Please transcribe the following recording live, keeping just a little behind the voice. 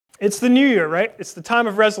It's the new year, right? It's the time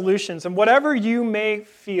of resolutions. And whatever you may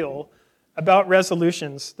feel about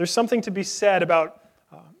resolutions, there's something to be said about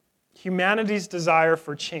humanity's desire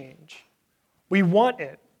for change. We want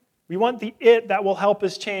it. We want the it that will help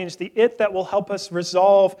us change, the it that will help us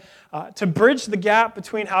resolve, to bridge the gap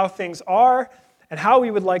between how things are and how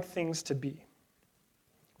we would like things to be.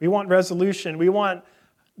 We want resolution. We want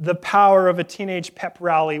the power of a teenage pep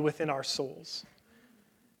rally within our souls.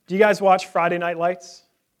 Do you guys watch Friday Night Lights?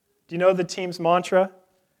 Do you know the team's mantra?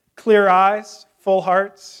 Clear eyes, full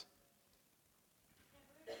hearts.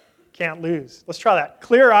 Can't lose. Let's try that.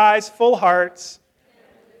 Clear eyes, full hearts.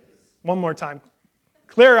 One more time.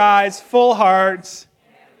 Clear eyes, full hearts.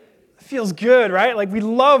 It feels good, right? Like we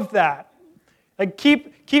love that. Like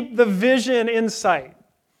keep the vision in sight.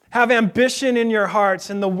 Have ambition in your hearts,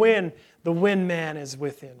 and the win man is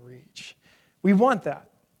within reach. We want that.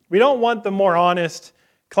 We don't want the more honest,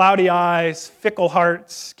 cloudy eyes, fickle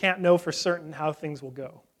hearts, can't know for certain how things will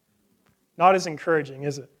go. Not as encouraging,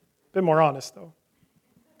 is it? A bit more honest, though.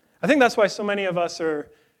 I think that's why so many of us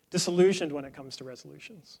are disillusioned when it comes to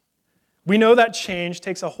resolutions. We know that change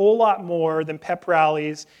takes a whole lot more than pep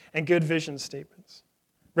rallies and good vision statements.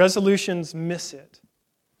 Resolutions miss it.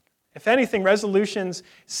 If anything, resolutions,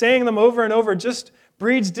 saying them over and over just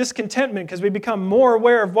breeds discontentment because we become more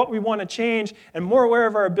aware of what we want to change and more aware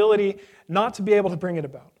of our ability not to be able to bring it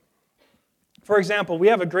about. For example, we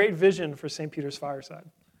have a great vision for St. Peter's Fireside.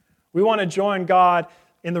 We want to join God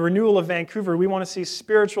in the renewal of Vancouver. We want to see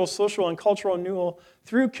spiritual, social, and cultural renewal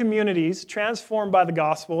through communities transformed by the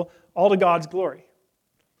gospel, all to God's glory.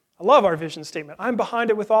 I love our vision statement. I'm behind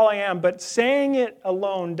it with all I am, but saying it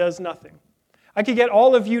alone does nothing. I could get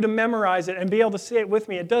all of you to memorize it and be able to say it with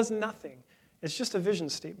me. It does nothing. It's just a vision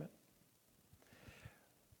statement.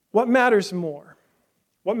 What matters more,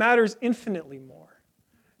 what matters infinitely more,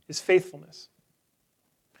 is faithfulness.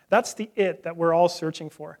 That's the it that we're all searching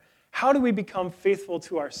for. How do we become faithful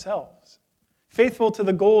to ourselves? Faithful to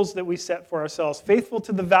the goals that we set for ourselves, faithful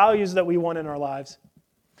to the values that we want in our lives.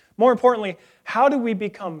 More importantly, how do we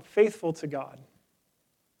become faithful to God?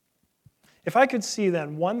 If I could see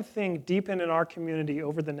then one thing deepen in our community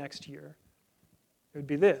over the next year, it would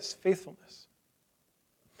be this: faithfulness.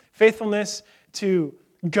 Faithfulness to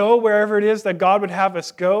go wherever it is that God would have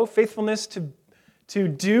us go. Faithfulness to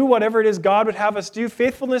do whatever it is God would have us do.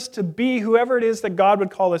 Faithfulness to be whoever it is that God would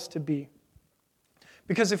call us to be.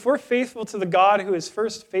 Because if we're faithful to the God who is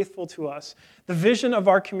first faithful to us, the vision of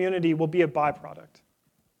our community will be a byproduct.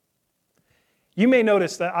 You may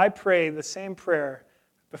notice that I pray the same prayer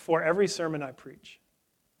before every sermon I preach.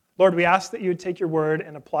 Lord, we ask that you would take your word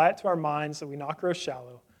and apply it to our minds that we not grow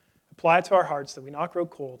shallow, apply it to our hearts that we not grow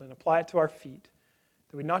cold, and apply it to our feet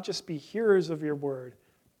that we not just be hearers of your word,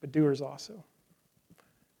 but doers also.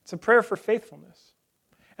 It's a prayer for faithfulness.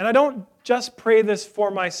 And I don't just pray this for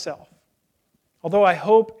myself, although I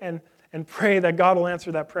hope and pray that God will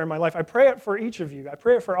answer that prayer in my life. I pray it for each of you. I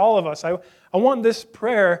pray it for all of us. I want this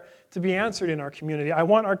prayer to be answered in our community. I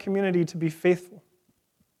want our community to be faithful.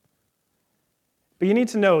 But you need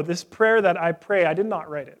to know, this prayer that I pray, I did not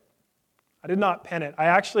write it. I did not pen it. I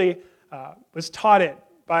actually was taught it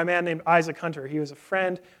by a man named Isaac Hunter. He was a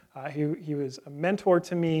friend. He was a mentor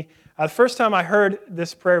to me. The first time I heard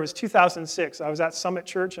this prayer was 2006. I was at Summit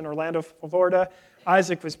Church in Orlando, Florida.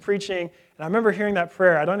 Isaac was preaching, and I remember hearing that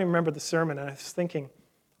prayer. I don't even remember the sermon, and I was thinking,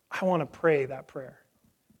 I want to pray that prayer.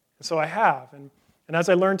 And so I have. And as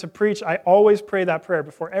I learned to preach, I always pray that prayer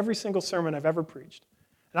before every single sermon I've ever preached.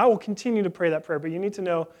 And I will continue to pray that prayer, but you need to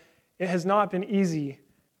know it has not been easy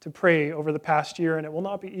to pray over the past year, and it will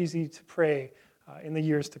not be easy to pray in the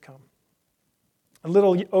years to come. A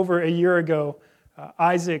little over a year ago,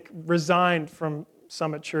 Isaac resigned from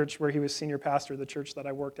Summit Church, where he was senior pastor of the church that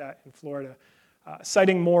I worked at in Florida,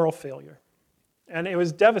 citing moral failure. And it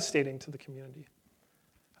was devastating to the community.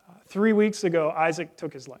 3 weeks ago, Isaac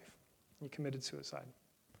took his life. He committed suicide.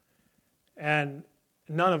 And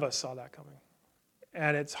none of us saw that coming.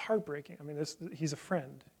 And it's heartbreaking. I mean, he's a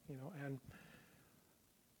friend, and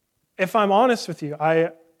if I'm honest with you,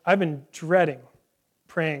 I've been dreading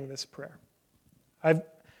praying this prayer.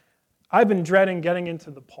 I've been dreading getting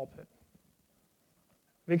into the pulpit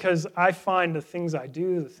because I find the things I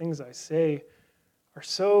do, the things I say, are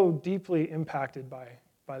so deeply impacted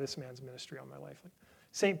by this man's ministry on my life. Like,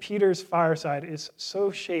 St. Peter's Fireside is so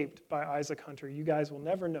shaped by Isaac Hunter. You guys will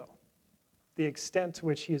never know the extent to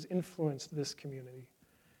which he has influenced this community,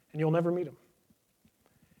 and you'll never meet him.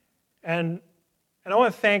 And I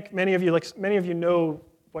want to thank many of you. Like many of you know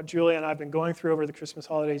what Julia and I have been going through over the Christmas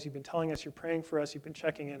holidays. You've been telling us you're praying for us. You've been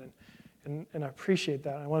checking in, and I appreciate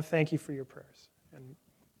that. I want to thank you for your prayers. And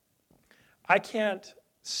I can't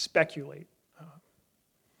speculate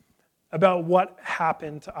about what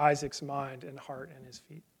happened to Isaac's mind and heart and his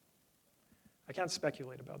feet. I can't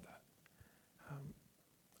speculate about that.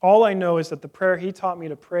 All I know is that the prayer he taught me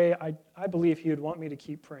to pray, I believe he would want me to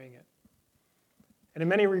keep praying it. And in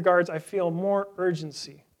many regards, I feel more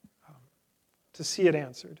urgency to see it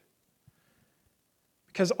answered.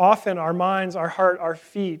 Because often our minds, our heart, our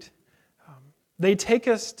feet, they take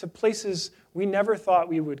us to places we never thought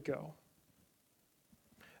we would go.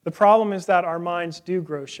 The problem is that our minds do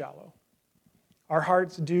grow shallow. Our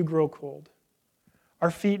hearts do grow cold. Our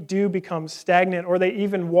feet do become stagnant, or they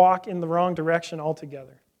even walk in the wrong direction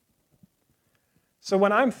altogether. So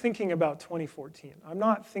when I'm thinking about 2014, I'm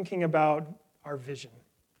not thinking about our vision.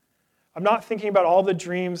 I'm not thinking about all the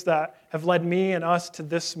dreams that have led me and us to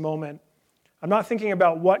this moment. I'm not thinking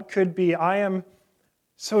about what could be. I am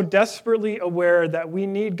so desperately aware that we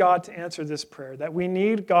need God to answer this prayer, that we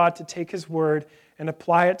need God to take his word and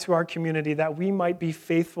apply it to our community, that we might be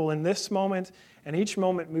faithful in this moment and each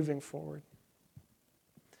moment moving forward.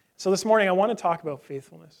 So this morning, I want to talk about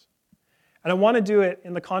faithfulness. And I want to do it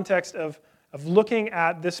in the context of looking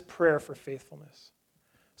at this prayer for faithfulness.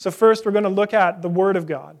 So first, we're going to look at the Word of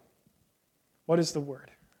God. What is the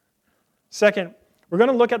Word? Second, we're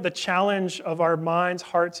going to look at the challenge of our minds,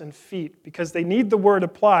 hearts, and feet, because they need the Word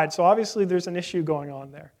applied. So obviously, there's an issue going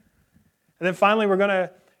on there. And then finally, we're going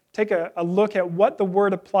to take a look at what the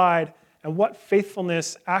Word applied and what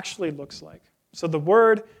faithfulness actually looks like. So the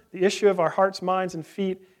Word, the issue of our hearts, minds, and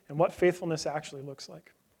feet, and what faithfulness actually looks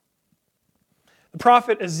like. The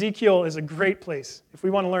prophet Ezekiel is a great place if we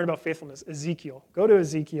want to learn about faithfulness. Ezekiel. Go to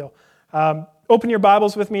Ezekiel. Open your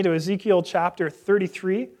Bibles with me to Ezekiel chapter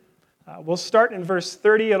 33. We'll start in verse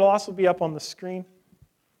 30. It'll also be up on the screen.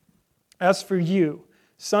 As for you,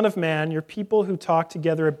 son of man, your people who talk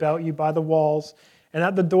together about you by the walls and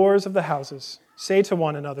at the doors of the houses, say to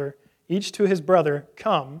one another, each to his brother,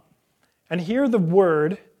 come and hear the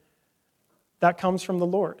word that comes from the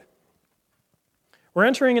Lord. We're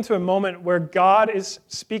entering into a moment where God is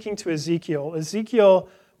speaking to Ezekiel. Ezekiel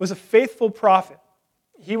was a faithful prophet.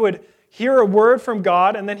 He would hear a word from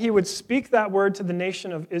God, and then he would speak that word to the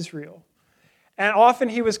nation of Israel. And often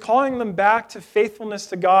he was calling them back to faithfulness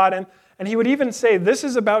to God, and he would even say, this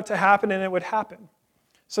is about to happen, and it would happen.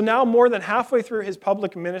 So now more than halfway through his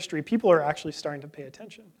public ministry, people are actually starting to pay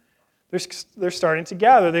attention. They're starting to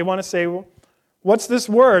gather. They want to say, well, what's this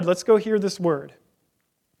word? Let's go hear this word.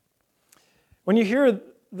 When you hear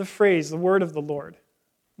the phrase, the word of the Lord,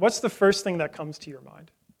 what's the first thing that comes to your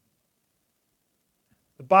mind?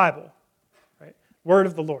 The Bible, right? Word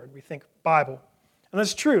of the Lord. We think Bible. And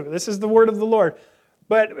that's true. This is the word of the Lord.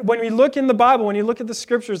 But when we look in the Bible, when you look at the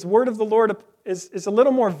scriptures, the word of the Lord is a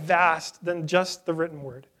little more vast than just the written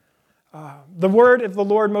word. The word of the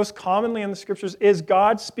Lord most commonly in the scriptures is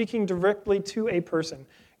God speaking directly to a person.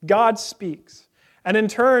 God speaks. And in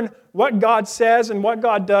turn, what God says and what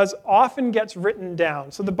God does often gets written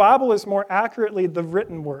down. So the Bible is more accurately the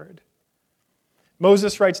written word.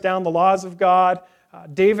 Moses writes down the laws of God.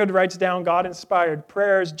 David writes down God-inspired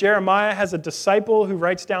prayers. Jeremiah has a disciple who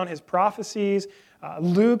writes down his prophecies.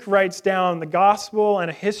 Luke writes down the gospel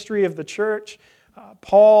and a history of the church.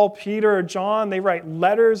 Paul, Peter, John, they write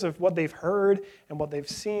letters of what they've heard and what they've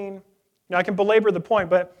seen. Now, I can belabor the point,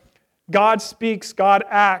 but God speaks, God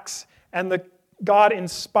acts, and God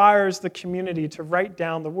inspires the community to write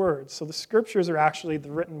down the words. So the scriptures are actually the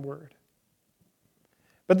written word.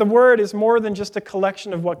 But the word is more than just a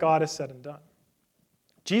collection of what God has said and done.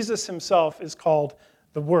 Jesus himself is called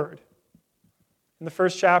the Word. In the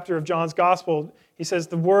first chapter of John's Gospel, he says,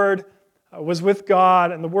 the Word was with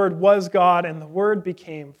God, and the Word was God, and the Word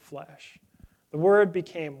became flesh. The Word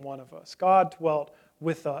became one of us. God dwelt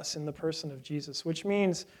with us in the person of Jesus, which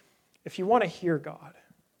means if you want to hear God,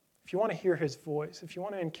 if you want to hear his voice, if you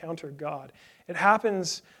want to encounter God, it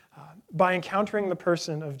happens by encountering the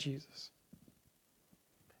person of Jesus.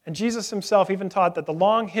 And Jesus himself even taught that the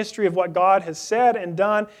long history of what God has said and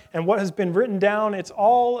done and what has been written down, it's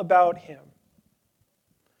all about him.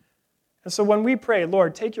 And so when we pray,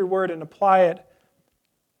 Lord, take your word and apply it,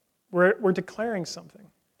 we're declaring something.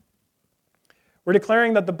 We're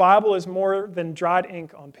declaring that the Bible is more than dried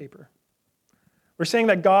ink on paper. We're saying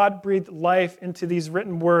that God breathed life into these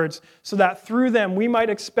written words so that through them we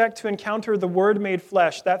might expect to encounter the Word made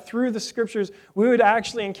flesh, that through the Scriptures we would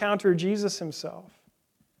actually encounter Jesus himself.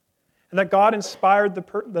 And that God inspired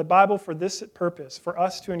the Bible for this purpose, for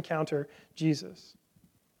us to encounter Jesus.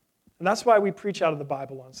 And that's why we preach out of the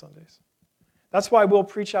Bible on Sundays. That's why we'll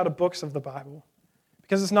preach out of books of the Bible.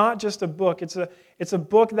 Because it's not just a book, it's a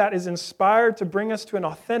book that is inspired to bring us to an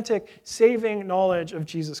authentic, saving knowledge of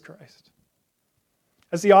Jesus Christ.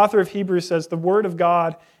 As the author of Hebrews says, the word of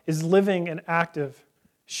God is living and active,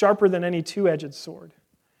 sharper than any two-edged sword,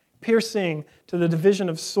 piercing to the division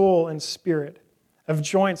of soul and spirit, of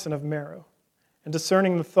joints and of marrow, and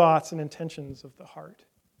discerning the thoughts and intentions of the heart.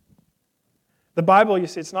 The Bible, you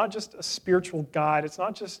see, it's not just a spiritual guide. It's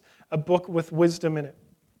not just a book with wisdom in it.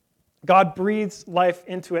 God breathes life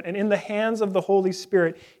into it, and in the hands of the Holy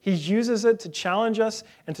Spirit, He uses it to challenge us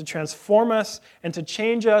and to transform us and to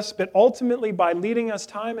change us, but ultimately by leading us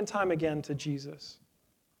time and time again to Jesus.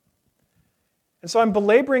 And so I'm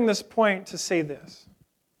belaboring this point to say this.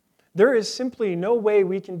 There is simply no way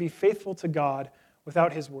we can be faithful to God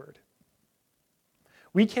without His Word.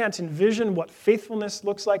 We can't envision what faithfulness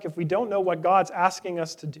looks like if we don't know what God's asking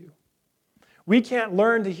us to do. We can't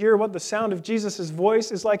learn to hear what the sound of Jesus'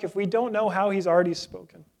 voice is like if we don't know how He's already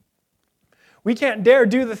spoken. We can't dare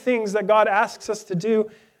do the things that God asks us to do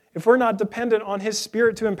if we're not dependent on His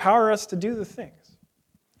Spirit to empower us to do the things.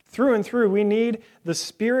 Through and through, we need the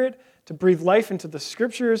Spirit to breathe life into the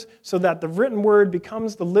Scriptures so that the written Word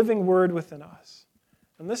becomes the living Word within us.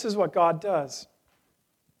 And this is what God does.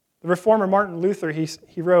 The reformer Martin Luther,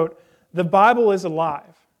 he wrote, "The Bible is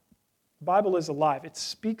alive. The Bible is alive. It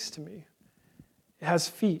speaks to me. It has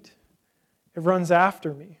feet. It runs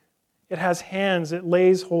after me. It has hands. It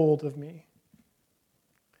lays hold of me."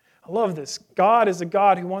 I love this. God is a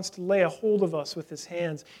God who wants to lay a hold of us with His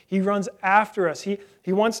hands. He runs after us. He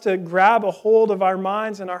wants to grab a hold of our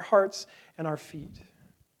minds and our hearts and our feet.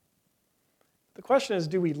 The question is,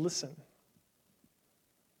 do we listen?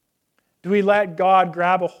 Do we let God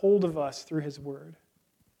grab a hold of us through His Word?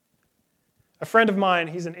 A friend of mine,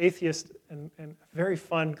 he's an atheist and a very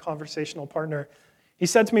fun conversational partner. He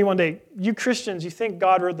said to me one day, "You Christians, you think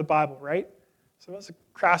God wrote the Bible, right?" So that's a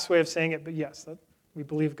crass way of saying it, but yes, we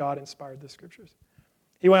believe God inspired the Scriptures.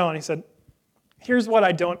 He went on, he said, "Here's what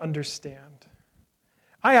I don't understand.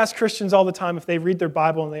 I ask Christians all the time if they read their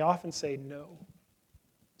Bible, and they often say no.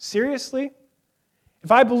 Seriously?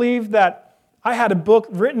 If I believed that I had a book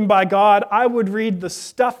written by God, I would read the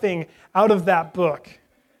stuffing out of that book."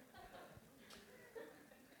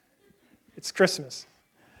 It's Christmas.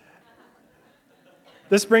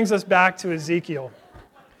 This brings us back to Ezekiel.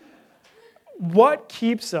 What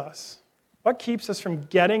keeps us from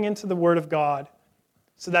getting into the Word of God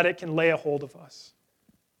so that it can lay a hold of us?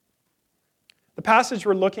 The passage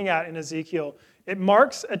we're looking at in Ezekiel, it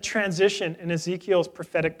marks a transition in Ezekiel's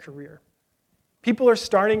prophetic career. People are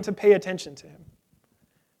starting to pay attention to him.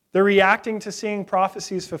 They're reacting to seeing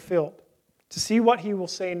prophecies fulfilled, to see what he will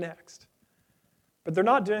say next. But they're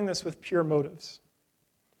not doing this with pure motives.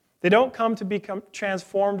 They don't come to become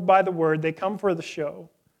transformed by the Word. They come for the show.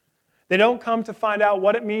 They don't come to find out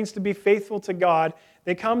what it means to be faithful to God.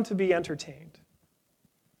 They come to be entertained.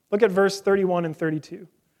 Look at verse 31 and 32.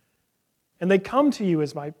 "And they come to you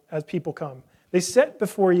as people come. They sit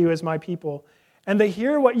before you as my people, and they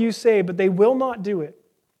hear what you say, but they will not do it.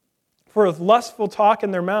 For with lustful talk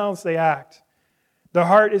in their mouths they act. Their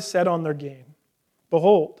heart is set on their gain.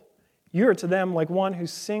 Behold, you are to them like one who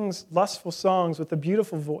sings lustful songs with a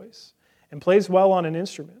beautiful voice and plays well on an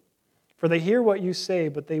instrument. For they hear what you say,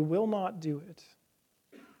 but they will not do it."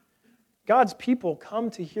 God's people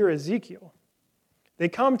come to hear Ezekiel. They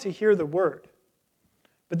come to hear the Word,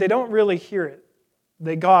 but they don't really hear it.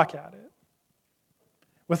 They gawk at it.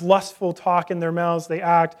 With lustful talk in their mouths they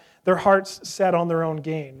act, their hearts set on their own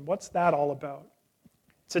gain. What's that all about?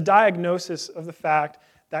 It's a diagnosis of the fact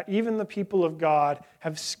that even the people of God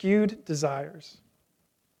have skewed desires.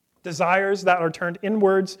 Desires that are turned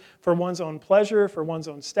inwards for one's own pleasure, for one's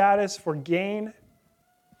own status, for gain.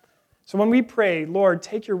 So when we pray, "Lord,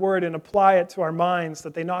 take your word and apply it to our minds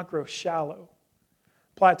that they not grow shallow.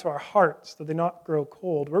 Apply it to our hearts that they not grow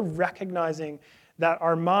cold," we're recognizing that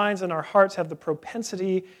our minds and our hearts have the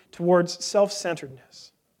propensity towards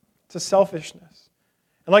self-centeredness, to selfishness.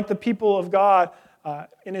 And like the people of God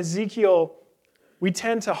in Ezekiel, we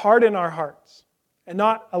tend to harden our hearts and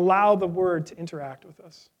not allow the Word to interact with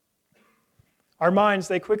us. Our minds,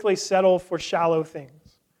 they quickly settle for shallow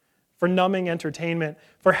things, for numbing entertainment,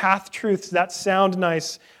 for half-truths that sound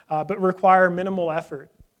nice but require minimal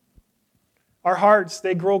effort. Our hearts,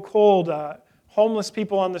 they grow cold. Homeless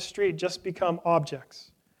people on the street just become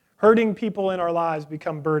objects. Hurting people in our lives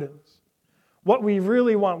become burdens. What we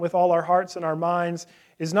really want with all our hearts and our minds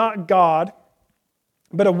is not God,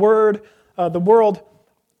 but the world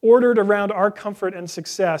ordered around our comfort and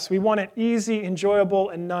success. We want it easy, enjoyable,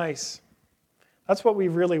 and nice. That's what we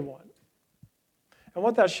really want. And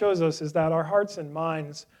what that shows us is that our hearts and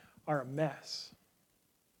minds are a mess.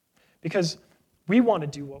 Because we want to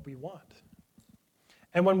do what we want.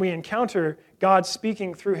 And when we encounter God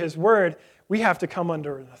speaking through His Word, we have to come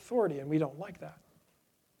under an authority, and we don't like that.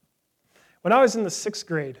 When I was in the 6th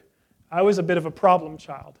grade, I was a bit of a problem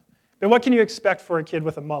child. But what can you expect for a kid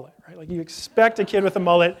with a mullet, right? Like, you expect a kid with a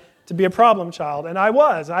mullet to be a problem child, and I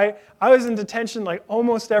was. I was in detention like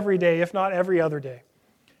almost every day, if not every other day.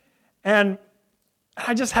 And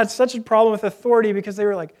I just had such a problem with authority because they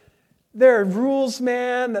were like, there are rules,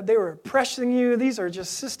 man, that they were oppressing you. These are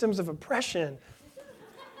just systems of oppression.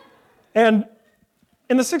 And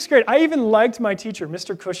in the 6th grade, I even liked my teacher,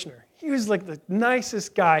 Mr. Kushner. He was like the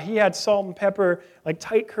nicest guy. He had salt and pepper, like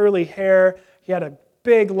tight curly hair. He had a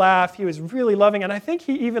big laugh. He was really loving. And I think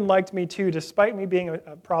he even liked me too, despite me being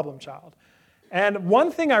a problem child. And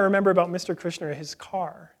one thing I remember about Mr. Kushner, his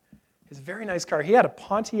car, his very nice car, he had a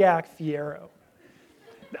Pontiac Fiero.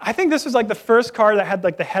 I think this was like the first car that had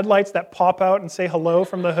like the headlights that pop out and say hello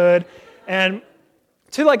from the hood. And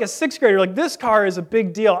to like a 6th grader, like, this car is a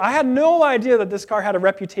big deal. I had no idea that this car had a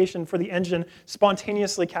reputation for the engine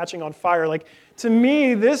spontaneously catching on fire. Like, to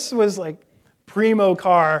me, this was like primo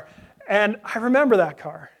car. And I remember that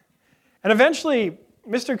car. And eventually,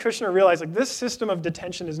 Mr. Kushner realized, like, this system of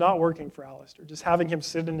detention is not working for Alistair, just having him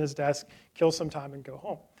sit in his desk, kill some time, and go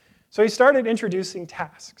home. So he started introducing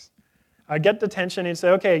tasks. I'd get detention, and he'd say,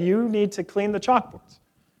 okay, you need to clean the chalkboards.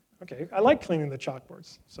 Okay, I like cleaning the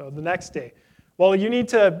chalkboards. So the next day, well, you need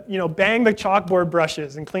to, bang the chalkboard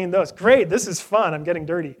brushes and clean those. Great, this is fun, I'm getting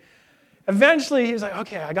dirty. Eventually, he was like,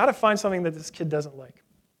 okay, I got to find something that this kid doesn't like.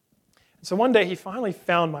 And so one day, he finally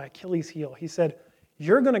found my Achilles heel. He said,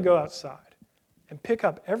 you're going to go outside and pick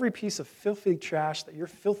up every piece of filthy trash that your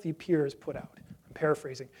filthy peers put out. I'm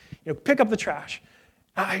paraphrasing. Pick up the trash.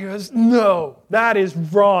 And he goes, no, that is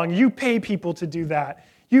wrong. You pay people to do that.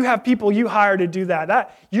 You have people you hire to do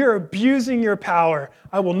that. You're abusing your power.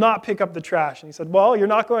 I will not pick up the trash. And he said, well, you're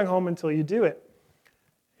not going home until you do it.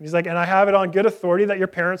 And he's like, and I have it on good authority that your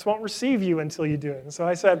parents won't receive you until you do it. And so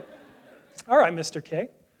I said, all right, Mr. K,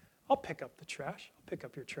 I'll pick up the trash. I'll pick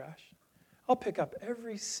up your trash. I'll pick up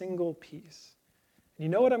every single piece. And you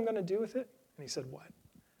know what I'm going to do with it? And he said, what?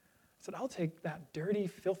 I said, I'll take that dirty,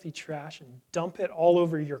 filthy trash and dump it all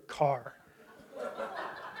over your car.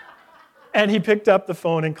 And he picked up the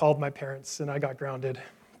phone and called my parents, and I got grounded.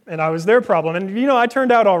 And I was their problem. And, I turned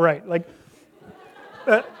out all right. Like,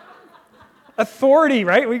 authority,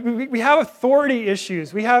 right? We have authority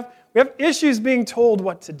issues. We have issues being told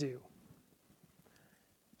what to do.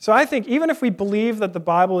 So I think even if we believe that the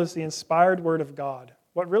Bible is the inspired word of God,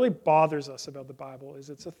 what really bothers us about the Bible is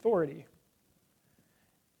its authority.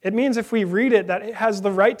 It means if we read it, that it has the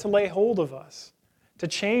right to lay hold of us, to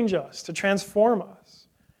change us, to transform us.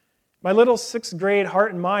 My little 6th grade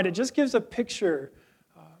heart and mind, it just gives a picture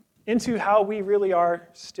into how we really are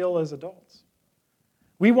still as adults.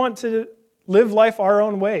 We want to live life our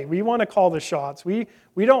own way. We want to call the shots. We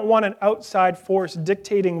don't want an outside force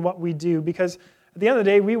dictating what we do, because at the end of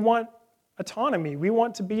the day, we want autonomy. We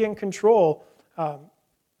want to be in control.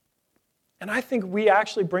 And I think we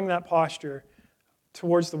actually bring that posture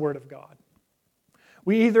towards the Word of God.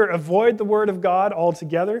 We either avoid the Word of God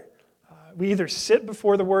altogether. We either sit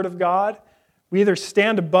before the Word of God, we either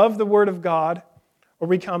stand above the Word of God, or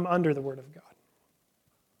we come under the Word of God.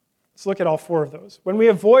 Let's look at all 4 of those. When we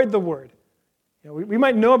avoid the Word, we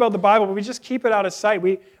might know about the Bible, but we just keep it out of sight.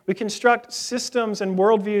 We construct systems and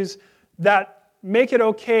worldviews that make it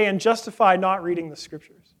okay and justify not reading the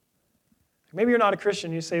Scriptures. Maybe you're not a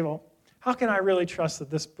Christian, you say, well, how can I really trust that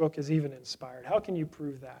this book is even inspired? How can you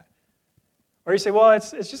prove that? Or you say, well,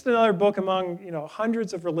 it's just another book among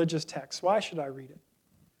hundreds of religious texts. Why should I read it?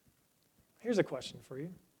 Here's a question for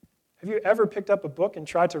you. Have you ever picked up a book and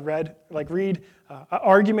tried to read an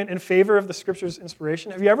argument in favor of the Scripture's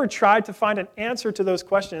inspiration? Have you ever tried to find an answer to those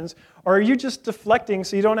questions? Or are you just deflecting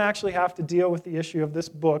so you don't actually have to deal with the issue of this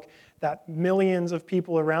book that millions of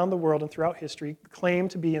people around the world and throughout history claim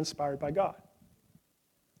to be inspired by God?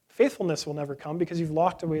 Faithfulness will never come because you've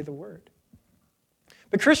locked away the Word.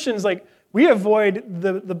 But Christians, we avoid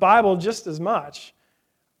the Bible just as much.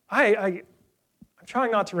 I'm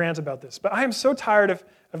trying not to rant about this, but I am so tired of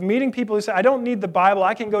meeting people who say, I don't need the Bible,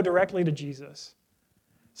 I can go directly to Jesus.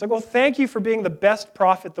 It's like, well, thank you for being the best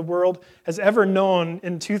prophet the world has ever known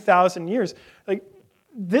in 2,000 years.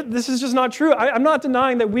 This is just not true. I'm not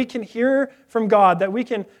denying that we can hear from God, that we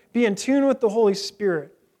can be in tune with the Holy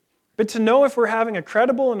Spirit. But to know if we're having a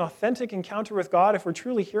credible and authentic encounter with God, if we're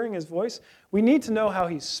truly hearing His voice, we need to know how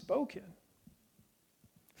He's spoken.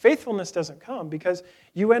 Faithfulness doesn't come because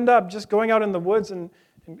you end up just going out in the woods and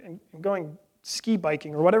going ski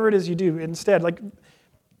biking or whatever it is you do instead.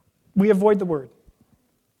 We avoid the Word.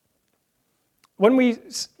 When we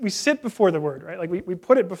sit before the Word, right? We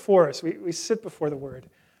put it before us. We sit before the Word.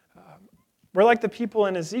 We're like the people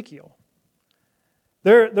in Ezekiel.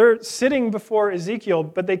 They're sitting before Ezekiel,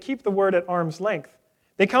 but they keep the word at arm's length.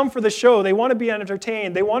 They come for the show. They want to be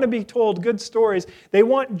entertained. They want to be told good stories. They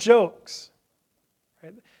want jokes.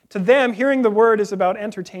 Right? To them, hearing the word is about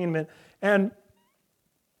entertainment. And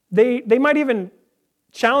they might even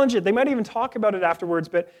challenge it. They might even talk about it afterwards.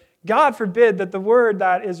 But God forbid that the word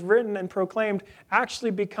that is written and proclaimed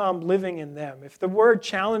actually become living in them. If the word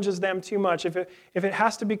challenges them too much, if it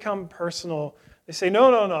has to become personal, they say,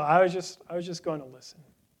 no, I was just going to listen.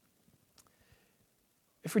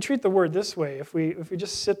 If we treat the word this way, if we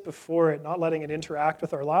just sit before it, not letting it interact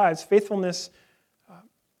with our lives, faithfulness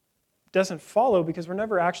doesn't follow because we're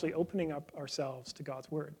never actually opening up ourselves to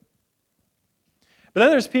God's word. But then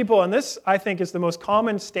there's people, and this, I think, is the most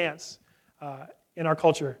common stance in our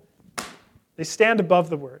culture. They stand above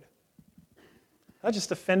the word. That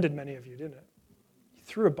just offended many of you, didn't it? You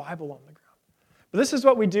threw a Bible on the ground. But this is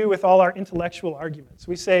what we do with all our intellectual arguments.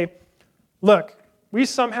 We say, look, we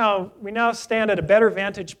now stand at a better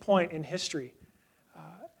vantage point in history.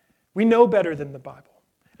 We know better than the Bible.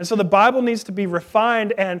 And so the Bible needs to be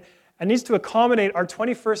refined and needs to accommodate our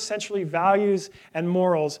 21st century values and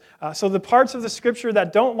morals. So the parts of the Scripture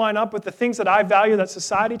that don't line up with the things that I value, that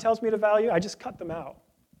society tells me to value, I just cut them out.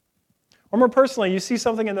 Or more personally, you see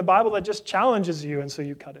something in the Bible that just challenges you, and so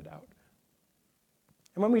you cut it out.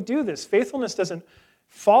 And when we do this, faithfulness doesn't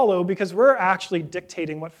follow because we're actually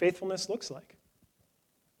dictating what faithfulness looks like.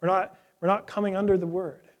 We're not coming under the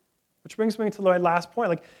word. Which brings me to my last point.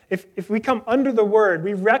 Like, if we come under the word,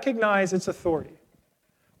 we recognize its authority.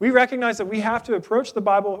 We recognize that we have to approach the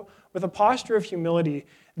Bible with a posture of humility,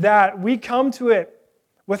 that we come to it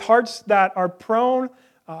with hearts that are prone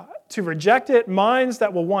to reject it, minds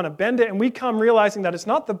that will want to bend it, and we come realizing that it's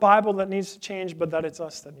not the Bible that needs to change, but that it's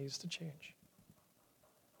us that needs to change.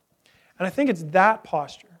 And I think it's that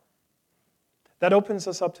posture that opens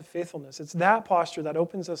us up to faithfulness. It's that posture that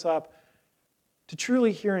opens us up to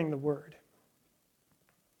truly hearing the word.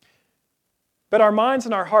 But our minds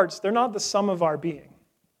and our hearts, they're not the sum of our being.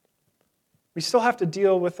 We still have to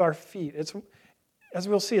deal with our feet. As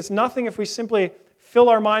we'll see, it's nothing if we simply fill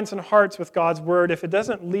our minds and hearts with God's word if it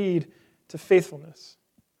doesn't lead to faithfulness.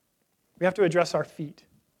 We have to address our feet.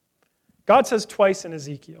 God says twice in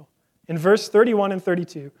Ezekiel, in verse 31 and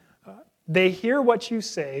 32, they hear what you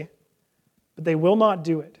say, but they will not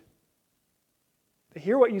do it. They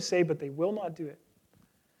hear what you say, but they will not do it.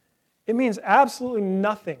 It means absolutely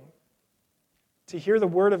nothing to hear the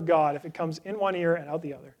word of God if it comes in one ear and out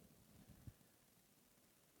the other.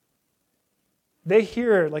 They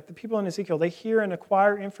hear, like the people in Ezekiel, they hear and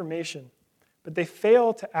acquire information, but they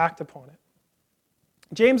fail to act upon it.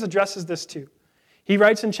 James addresses this too. He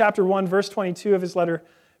writes in chapter 1, verse 22 of his letter,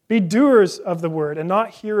 be doers of the word and not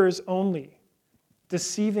hearers only,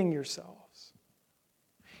 deceiving yourselves.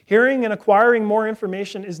 Hearing and acquiring more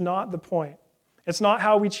information is not the point. It's not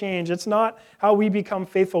how we change. It's not how we become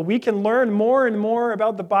faithful. We can learn more and more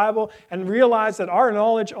about the Bible and realize that our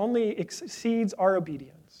knowledge only exceeds our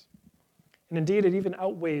obedience. And indeed, it even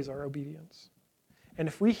outweighs our obedience. And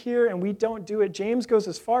if we hear and we don't do it, James goes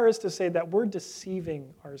as far as to say that we're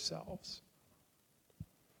deceiving ourselves.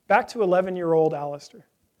 Back to 11-year-old Alistair.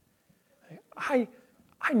 I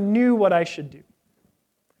knew what I should do.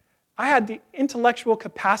 I had the intellectual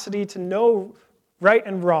capacity to know right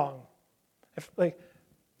and wrong.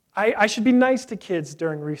 I should be nice to kids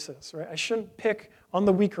during recess, right? I shouldn't pick on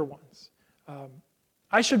the weaker ones.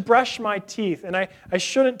 I should brush my teeth, and I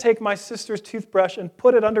shouldn't take my sister's toothbrush and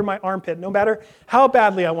put it under my armpit, no matter how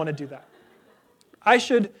badly I want to do that. I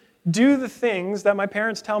should do the things that my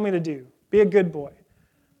parents tell me to do. Be a good boy.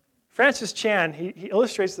 Francis Chan, he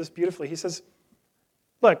illustrates this beautifully. He says,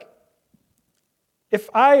 look, if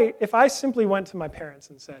I simply went to my parents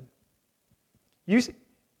and said,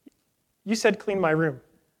 you said clean my room,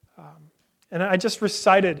 and I just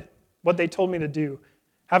recited what they told me to do,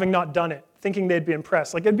 having not done it, thinking they'd be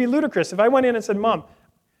impressed. Like, it'd be ludicrous if I went in and said, Mom,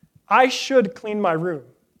 I should clean my room.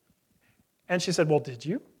 And she said, well, did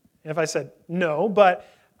you? And if I said, no, but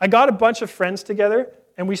I got a bunch of friends together,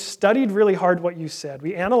 and we studied really hard what you said.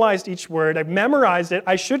 We analyzed each word. I memorized it.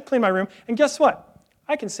 I should clean my room. And guess what?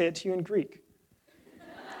 I can say it to you in Greek.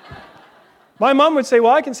 My mom would say,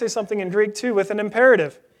 well, I can say something in Greek too with an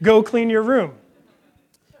imperative. Go clean your room.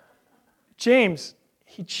 James,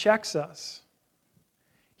 he checks us.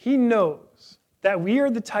 He knows that we are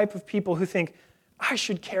the type of people who think, I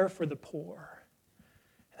should care for the poor.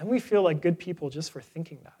 And we feel like good people just for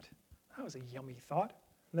thinking that. That was a yummy thought.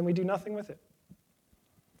 And then we do nothing with it.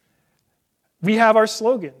 We have our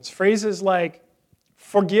slogans, phrases like,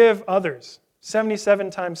 forgive others,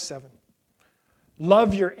 77 times 7.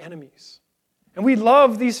 Love your enemies. And we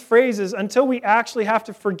love these phrases until we actually have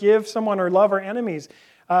to forgive someone or love our enemies,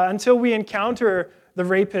 until we encounter the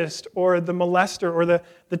rapist or the molester or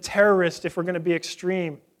the terrorist, if we're going to be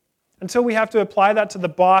extreme, until we have to apply that to the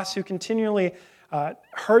boss who continually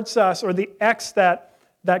hurts us, or the ex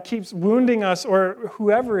that keeps wounding us, or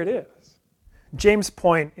whoever it is. James'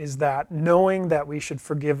 point is that knowing that we should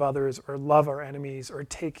forgive others or love our enemies or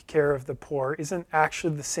take care of the poor isn't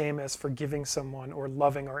actually the same as forgiving someone or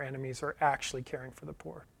loving our enemies or actually caring for the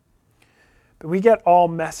poor. But we get all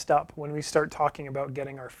messed up when we start talking about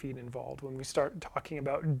getting our feet involved, when we start talking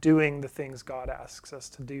about doing the things God asks us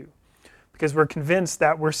to do, because we're convinced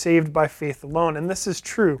that we're saved by faith alone, and this is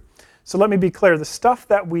true. So let me be clear, the stuff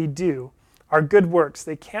that we do, our good works,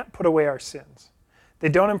 they can't put away our sins. They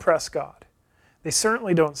don't impress God. They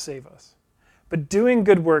certainly don't save us. But doing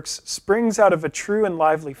good works springs out of a true and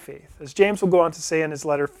lively faith. As James will go on to say in his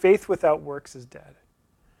letter, faith without works is dead.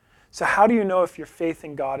 So how do you know if your faith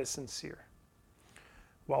in God is sincere?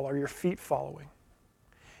 Well, are your feet following?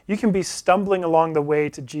 You can be stumbling along the way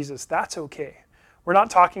to Jesus. That's okay. We're not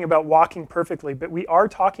talking about walking perfectly, but we are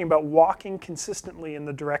talking about walking consistently in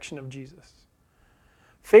the direction of Jesus.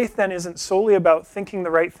 Faith then isn't solely about thinking the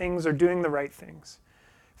right things or doing the right things.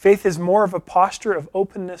 Faith is more of a posture of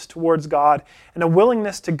openness towards God and a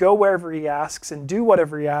willingness to go wherever He asks and do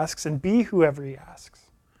whatever He asks and be whoever He asks.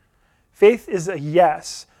 Faith is a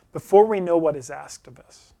yes before we know what is asked of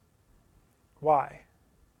us. Why?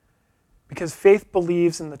 Because faith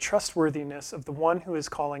believes in the trustworthiness of the one who is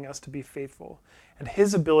calling us to be faithful and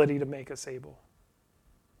His ability to make us able.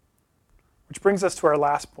 Which brings us to our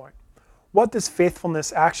last point. What does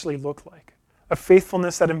faithfulness actually look like? A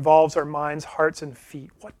faithfulness that involves our minds, hearts, and feet.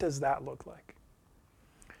 What does that look like?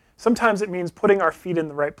 Sometimes it means putting our feet in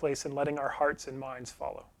the right place and letting our hearts and minds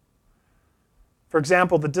follow. For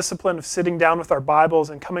example, the discipline of sitting down with our Bibles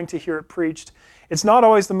and coming to hear it preached, it's not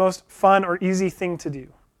always the most fun or easy thing to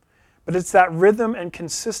do. But it's that rhythm and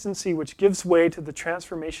consistency which gives way to the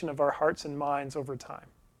transformation of our hearts and minds over time.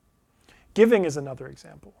 Giving is another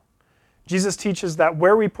example. Jesus teaches that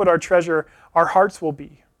where we put our treasure, our hearts will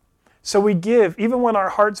be. So we give, even when our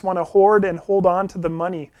hearts want to hoard and hold on to the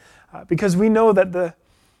money, because we know that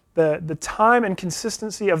the time and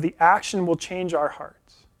consistency of the action will change our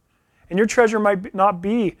hearts. And your treasure might not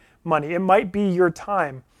be money, it might be your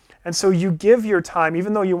time. And so you give your time,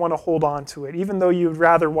 even though you want to hold on to it, even though you'd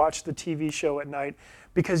rather watch the TV show at night,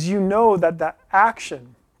 because you know that that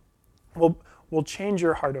action will change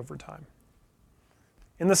your heart over time.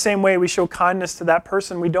 In the same way, we show kindness to that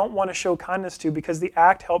person we don't want to show kindness to because the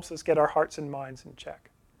act helps us get our hearts and minds in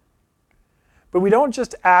check. But we don't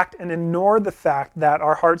just act and ignore the fact that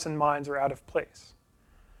our hearts and minds are out of place.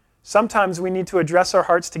 Sometimes we need to address our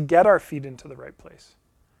hearts to get our feet into the right place.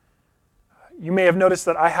 You may have noticed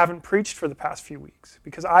that I haven't preached for the past few weeks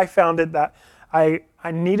because I found it that I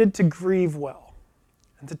needed to grieve well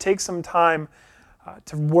and to take some time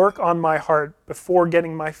to work on my heart before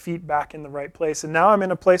getting my feet back in the right place. And now I'm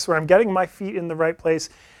in a place where I'm getting my feet in the right place,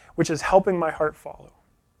 which is helping my heart follow.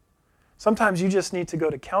 Sometimes you just need to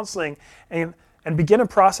go to counseling and begin a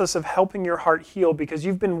process of helping your heart heal because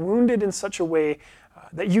you've been wounded in such a way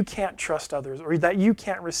that you can't trust others or that you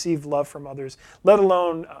can't receive love from others, let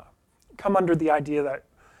alone come under the idea that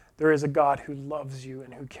there is a God who loves you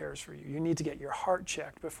and who cares for you. You need to get your heart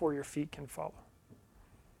checked before your feet can follow.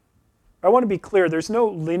 I want to be clear, there's no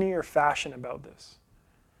linear fashion about this.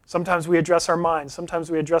 Sometimes we address our minds,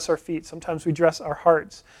 sometimes we address our feet, sometimes we address our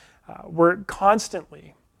hearts. We're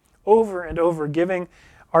constantly, over and over, giving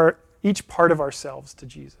each part of ourselves to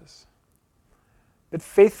Jesus. But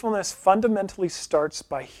faithfulness fundamentally starts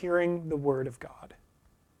by hearing the Word of God.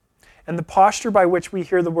 And the posture by which we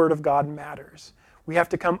hear the Word of God matters. We have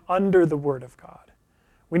to come under the Word of God.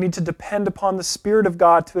 We need to depend upon the Spirit of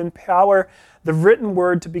God to empower the written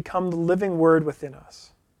Word to become the living Word within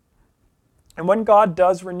us. And when God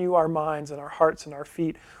does renew our minds and our hearts and our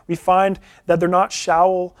feet, we find that they're not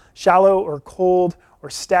shallow or cold or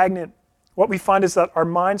stagnant. What we find is that our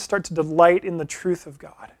minds start to delight in the truth of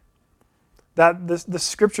God. That the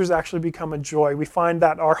Scriptures actually become a joy. We find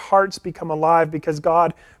that our hearts become alive because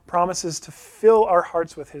God promises to fill our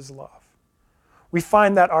hearts with His love. We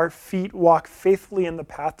find that our feet walk faithfully in the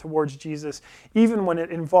path towards Jesus, even when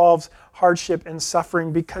it involves hardship and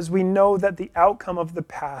suffering, because we know that the outcome of the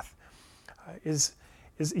path is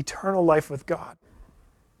eternal life with God.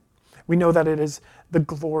 We know that it is the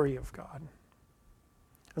glory of God.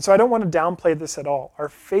 And so I don't want to downplay this at all. Our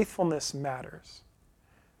faithfulness matters.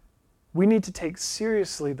 We need to take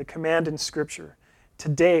seriously the command in Scripture,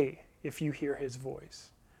 today, if you hear His voice,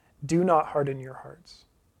 do not harden your hearts.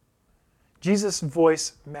 Jesus'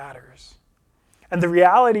 voice matters. And the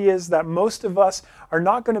reality is that most of us are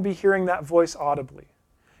not going to be hearing that voice audibly,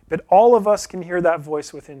 but all of us can hear that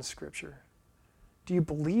voice within Scripture. Do you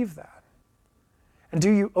believe that? And do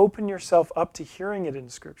you open yourself up to hearing it in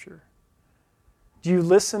Scripture? Do you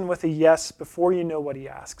listen with a yes before you know what he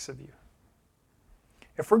asks of you?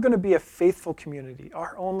 If we're going to be a faithful community,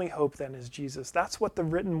 our only hope then is Jesus. That's what the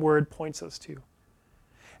written word points us to.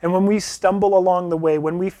 And when we stumble along the way,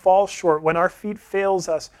 when we fall short, when our feet fails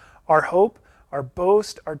us, our hope, our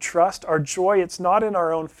boast, our trust, our joy, it's not in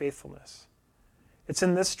our own faithfulness. It's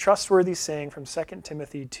in this trustworthy saying from 2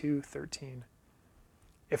 Timothy 2:13.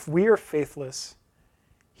 If we are faithless,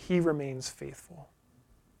 he remains faithful.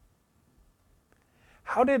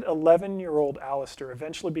 How did 11-year-old Alistair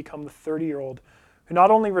eventually become the 30-year-old who not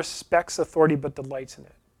only respects authority but delights in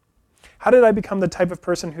it? How did I become the type of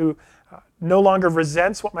person who no longer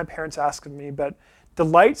resents what my parents ask of me, but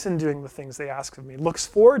delights in doing the things they ask of me, looks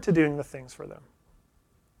forward to doing the things for them?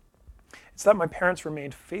 It's that my parents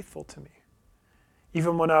remained faithful to me.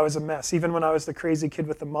 Even when I was a mess, even when I was the crazy kid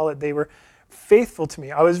with the mullet, they were faithful to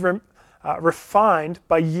me. I was refined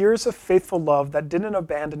by years of faithful love that didn't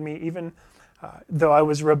abandon me, even though I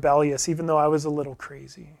was rebellious, even though I was a little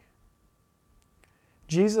crazy.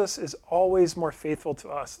 Jesus is always more faithful to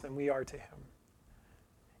us than we are to him.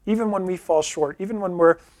 Even when we fall short, even when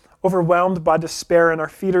we're overwhelmed by despair and our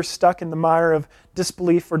feet are stuck in the mire of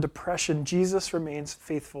disbelief or depression, Jesus remains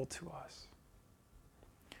faithful to us.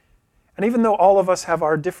 And even though all of us have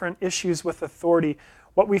our different issues with authority,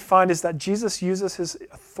 what we find is that Jesus uses his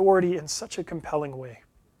authority in such a compelling way.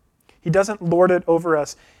 He doesn't lord it over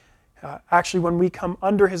us. Actually, when we come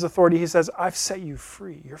under his authority, he says, I've set you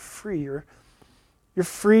free. You're free. You're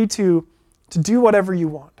free to do whatever you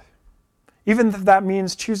want. Even if that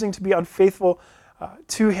means choosing to be unfaithful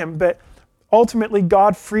to him. But ultimately,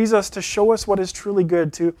 God frees us to show us what is truly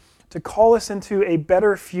good, to call us into a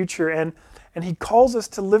better future. And he calls us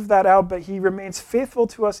to live that out, but he remains faithful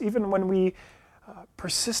to us even when we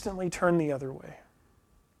persistently turn the other way.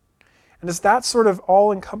 And it's that sort of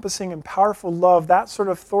all-encompassing and powerful love, that sort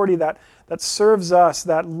of authority that serves us,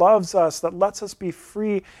 that loves us, that lets us be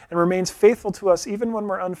free and remains faithful to us even when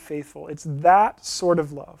we're unfaithful. It's that sort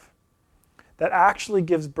of love that actually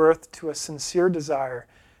gives birth to a sincere desire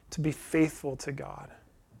to be faithful to God.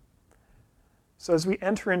 So as we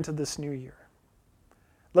enter into this new year,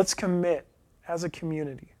 let's commit as a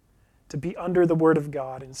community to be under the Word of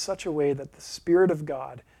God in such a way that the Spirit of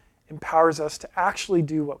God empowers us to actually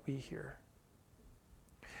do what we hear.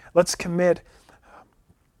 Let's commit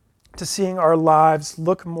to seeing our lives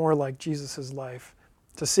look more like Jesus' life,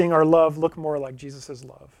 to seeing our love look more like Jesus'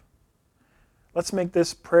 love. Let's make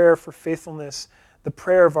this prayer for faithfulness the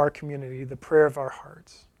prayer of our community, the prayer of our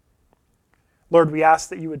hearts. Lord, we ask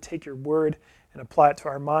that you would take your word and apply it to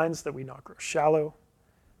our minds, that we not grow shallow,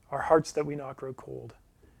 our hearts that we not grow cold,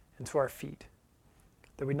 and to our feet,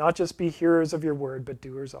 that we not just be hearers of your word, but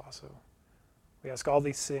doers also. We ask all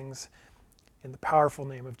these things in the powerful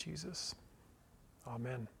name of Jesus.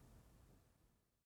 Amen.